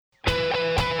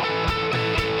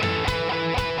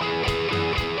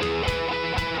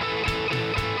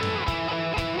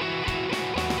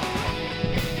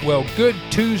Well, good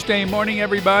Tuesday morning,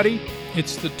 everybody.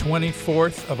 It's the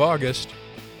 24th of August,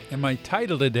 and my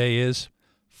title today is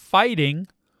Fighting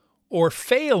or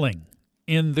Failing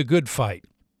in the Good Fight.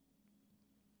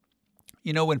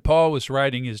 You know, when Paul was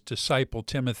writing his disciple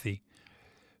Timothy,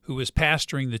 who was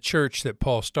pastoring the church that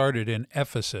Paul started in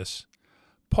Ephesus,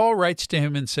 Paul writes to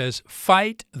him and says,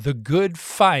 "Fight the good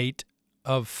fight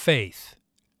of faith."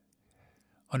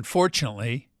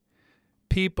 Unfortunately,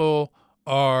 people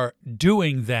are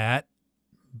doing that,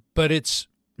 but it's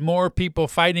more people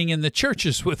fighting in the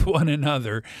churches with one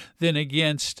another than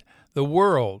against the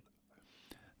world.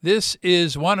 This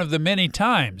is one of the many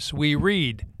times we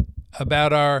read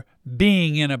about our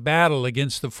being in a battle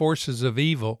against the forces of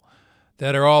evil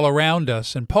that are all around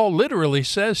us. And Paul literally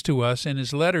says to us in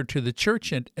his letter to the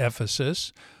church at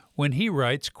Ephesus, when he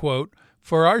writes, quote,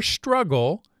 "For our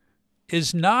struggle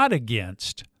is not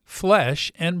against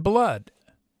flesh and blood."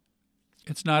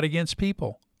 It's not against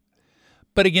people,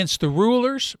 but against the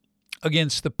rulers,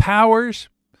 against the powers,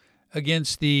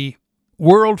 against the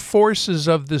world forces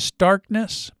of this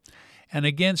darkness, and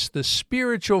against the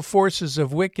spiritual forces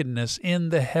of wickedness in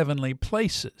the heavenly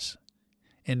places,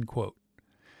 end quote.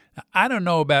 Now, I don't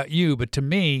know about you, but to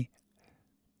me,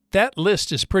 that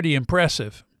list is pretty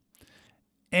impressive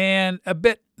and a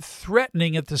bit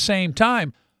threatening at the same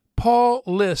time. Paul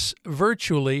lists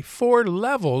virtually 4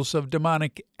 levels of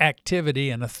demonic activity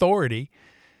and authority,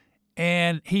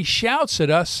 and he shouts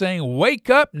at us saying, "Wake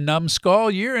up,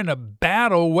 numbskull, you're in a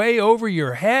battle way over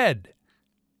your head."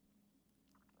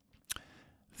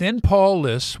 Then Paul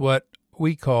lists what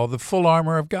we call the full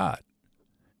armor of God,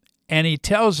 and he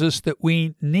tells us that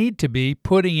we need to be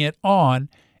putting it on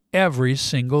every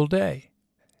single day.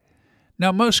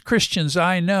 Now, most Christians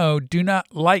I know do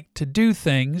not like to do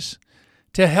things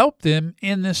to help them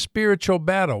in this spiritual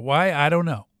battle. Why? I don't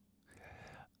know.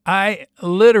 I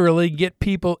literally get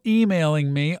people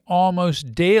emailing me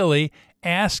almost daily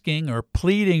asking or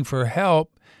pleading for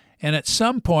help, and at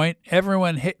some point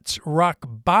everyone hits rock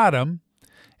bottom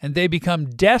and they become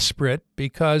desperate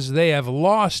because they have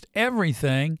lost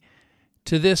everything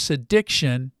to this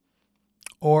addiction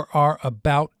or are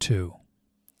about to.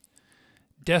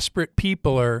 Desperate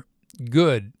people are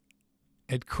good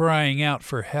at crying out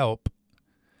for help,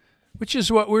 which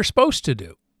is what we're supposed to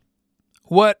do.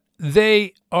 What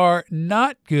they are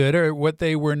not good, or what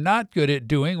they were not good at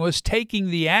doing, was taking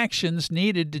the actions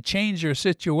needed to change their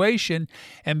situation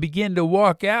and begin to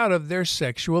walk out of their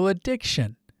sexual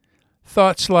addiction.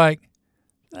 Thoughts like,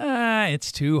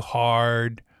 it's too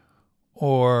hard,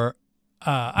 or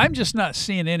I'm just not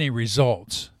seeing any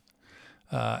results,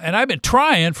 and I've been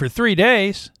trying for 3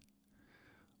 days,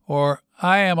 or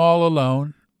I am all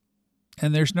alone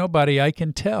and there's nobody I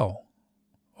can tell.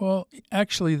 Well,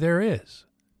 actually, there is.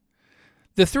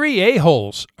 The 3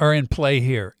 a-holes are in play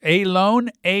here: alone,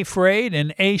 afraid,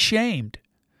 and ashamed.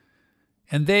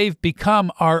 And they've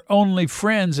become our only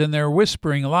friends, and they're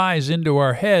whispering lies into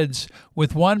our heads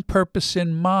with one purpose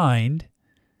in mind,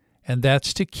 and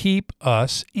that's to keep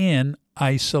us in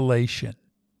isolation.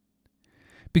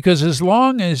 Because as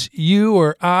long as you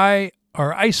or I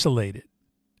are isolated,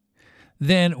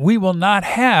 then we will not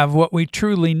have what we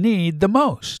truly need the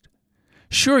most.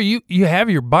 Sure, you have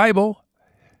your Bible,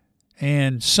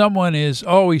 and someone is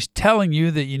always telling you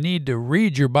that you need to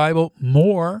read your Bible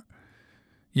more.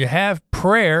 You have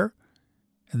prayer,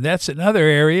 and that's another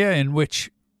area in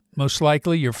which most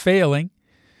likely you're failing.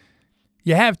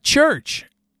 You have church,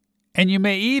 and you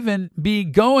may even be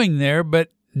going there,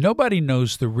 but nobody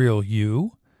knows the real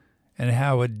you and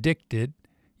how addicted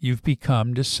you've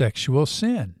become to sexual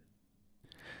sin.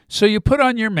 So you put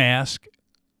on your mask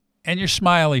and your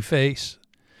smiley face,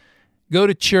 go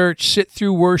to church, sit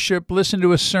through worship, listen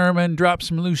to a sermon, drop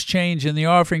some loose change in the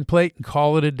offering plate, and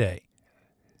call it a day.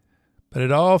 But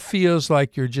it all feels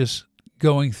like you're just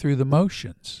going through the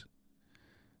motions.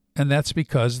 And that's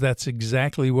because that's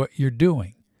exactly what you're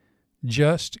doing,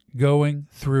 just going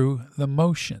through the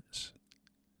motions.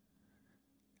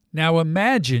 Now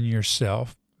imagine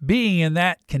yourself being in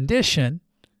that condition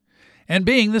and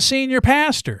being the senior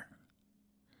pastor.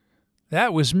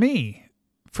 That was me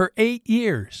for 8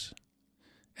 years.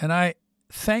 And I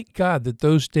thank God that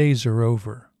those days are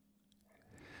over.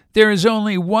 There is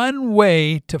only one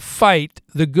way to fight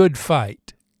the good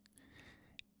fight,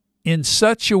 in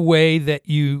such a way that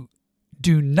you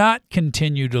do not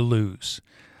continue to lose.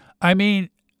 I mean,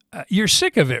 you're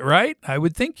sick of it, right? I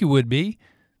would think you would be.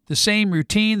 The same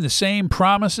routine, the same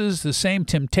promises, the same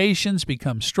temptations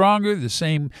become stronger, the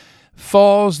same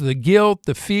falls, the guilt,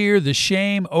 the fear, the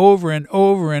shame, over and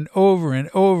over and over and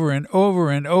over and over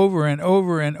and over and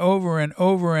over and over and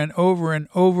over and over and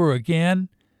over again.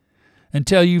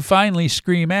 until you finally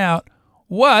scream out,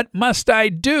 "What must I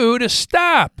do to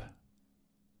stop?"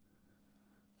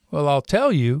 Well, I'll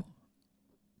tell you,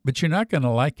 but you're not going to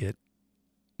like it.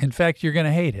 In fact, you're going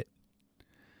to hate it.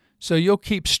 So you'll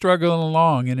keep struggling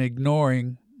along and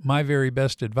ignoring my very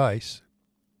best advice.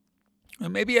 Well,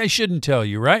 maybe I shouldn't tell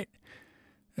you, right?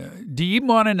 Do you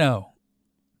want to know?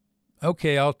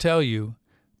 Okay, I'll tell you,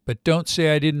 but don't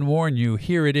say I didn't warn you.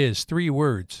 Here it is, 3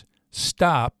 words.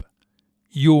 Stop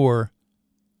your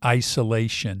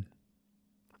isolation.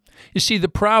 You see, the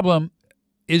problem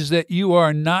is that you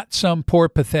are not some poor,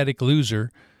 pathetic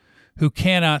loser who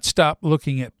cannot stop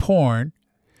looking at porn.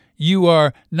 You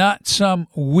are not some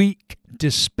weak,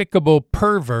 despicable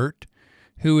pervert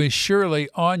who is surely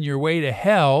on your way to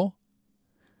hell.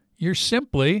 You're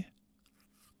simply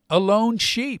a lone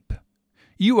sheep.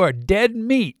 You are dead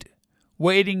meat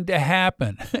waiting to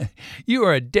happen. You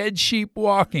are a dead sheep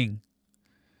walking.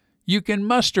 You can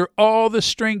muster all the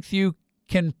strength you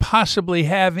can possibly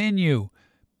have in you,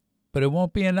 but it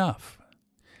won't be enough.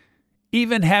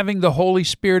 Even having the Holy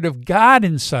Spirit of God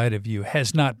inside of you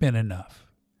has not been enough.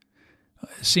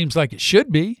 It seems like it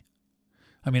should be.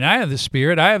 I mean, I have the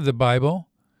Spirit, I have the Bible,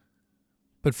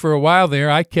 but for a while there,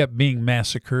 I kept being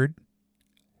massacred.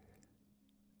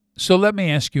 So let me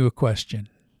ask you a question.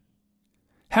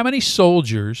 How many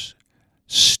soldiers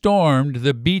stormed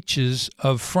the beaches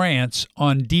of France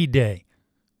on D-Day,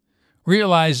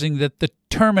 realizing that the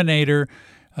Terminator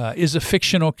is a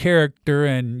fictional character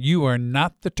and you are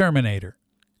not the Terminator?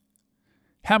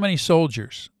 How many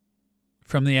soldiers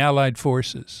from the Allied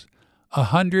forces?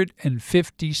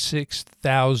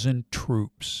 156,000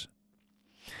 troops.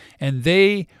 And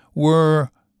they were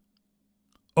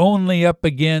only up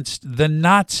against the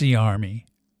Nazi army.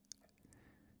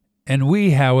 And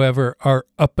we, however, are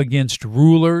up against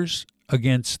rulers,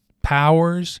 against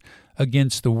powers,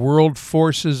 against the world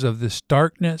forces of this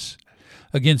darkness,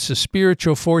 against the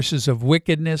spiritual forces of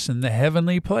wickedness in the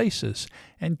heavenly places.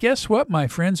 And guess what, my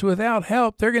friends? Without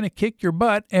help, they're going to kick your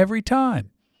butt every time.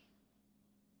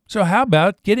 So how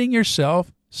about getting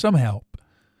yourself some help?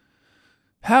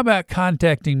 How about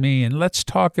contacting me and let's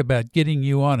talk about getting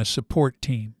you on a support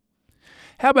team?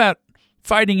 How about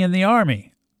fighting in the army?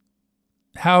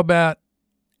 How about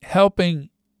helping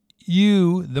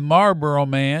you, the Marlboro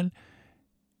Man,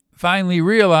 finally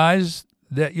realize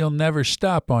that you'll never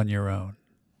stop on your own?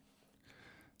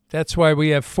 That's why we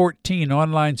have 14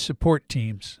 online support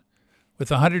teams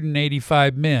with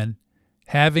 185 men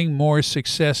having more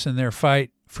success in their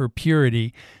fight for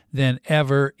purity than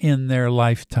ever in their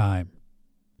lifetime.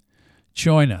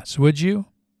 Join us, would you?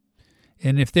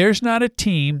 And if there's not a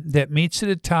team that meets at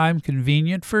a time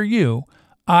convenient for you,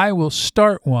 I will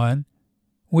start one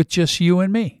with just you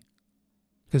and me,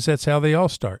 because that's how they all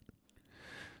start.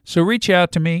 So reach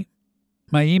out to me.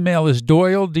 My email is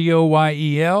Doyle,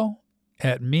 Doyel,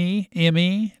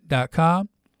 @me.com.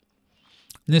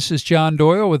 This is John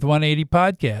Doyle with 180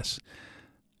 Podcasts.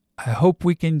 I hope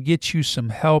we can get you some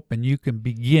help and you can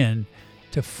begin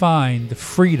to find the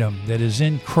freedom that is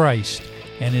in Christ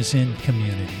and is in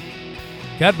community.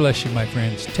 God bless you, my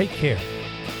friends. Take care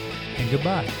and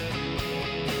goodbye.